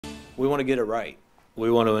we want to get it right. We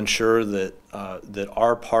want to ensure that that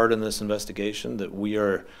our part in this investigation, that we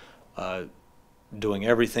are doing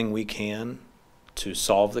everything we can to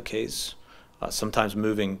solve the case. Sometimes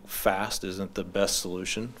moving fast isn't the best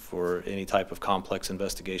solution for any type of complex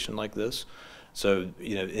investigation like this. So,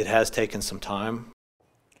 it has taken some time.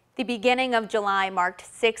 The beginning of July marked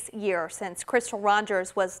 6 years since Crystal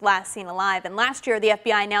Rogers was last seen alive, and last year the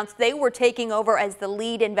FBI announced they were taking over as the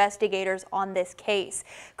lead investigators on this case.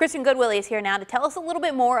 Kristen Goodwillie is here now to tell us a little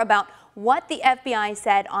bit more about what the FBI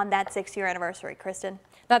said on that 6-year anniversary. Kristen?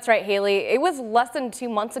 That's right, Haley. It was less than 2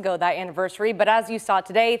 months ago, that anniversary, but as you saw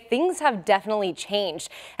today, things have definitely changed.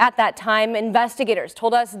 At that time, investigators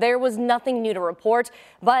told us there was nothing new to report,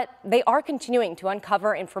 but they are continuing to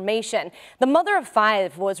uncover information. The mother of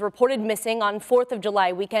 5 was reported missing on 4th of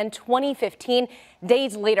July weekend 2015.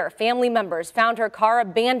 Days later, family members found her car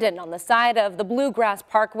abandoned on the side of the Bluegrass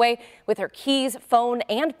Parkway with her keys, phone,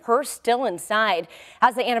 and purse still inside.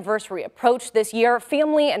 As the anniversary approached this year,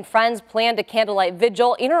 family and friends planned a candlelight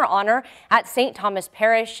vigil in her honor at St. Thomas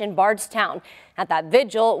Parish in Bardstown. At that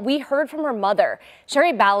vigil, we heard from her mother.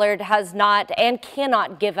 Sherry Ballard has not and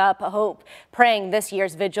cannot give up hope, praying this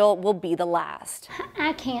year's vigil will be the last.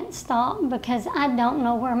 I can't stop because I don't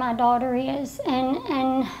know where my daughter is,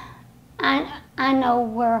 and I know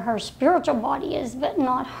where her spiritual body is, but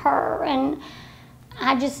not her. And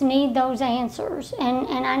I just need those answers, and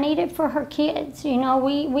I need it for her kids.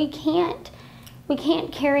 We can't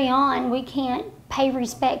carry on. We can't pay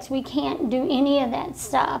respects. We can't do any of that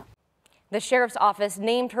stuff. The sheriff's office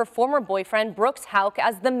named her former boyfriend, Brooks Houck,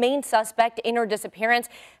 as the main suspect in her disappearance,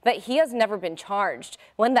 but he has never been charged.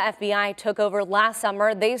 When the FBI took over last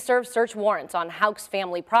summer, they served search warrants on Houck's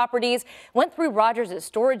family properties, went through Rogers'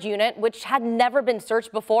 storage unit, which had never been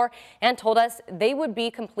searched before, and told us they would be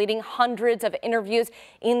completing hundreds of interviews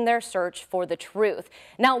in their search for the truth.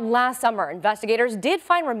 Now, last summer, investigators did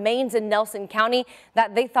find remains in Nelson County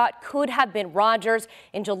that they thought could have been Rogers.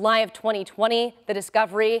 In July of 2020, the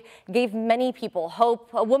discovery gave many people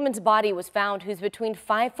hope. A woman's body was found who's between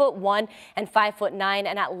 5'1" and 5'9"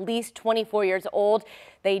 and at least 24 years old.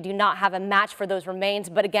 They do not have a match for those remains,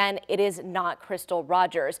 but again, it is not Crystal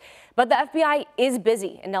Rogers. But the FBI is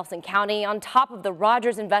busy in Nelson County. On top of the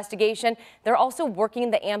Rogers investigation, they're also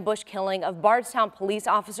working the ambush killing of Bardstown police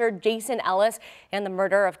officer Jason Ellis and the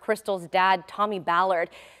murder of Crystal's dad, Tommy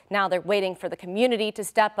Ballard. Now they're waiting for the community to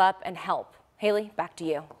step up and help. Haley, back to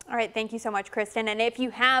you. All right, thank you so much, Kristen. And if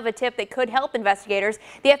you have a tip that could help investigators,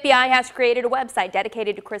 the FBI has created a website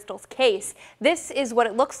dedicated to Crystal's case. This is what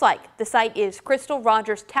it looks like. The site is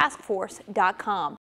crystalrogerstaskforce.com.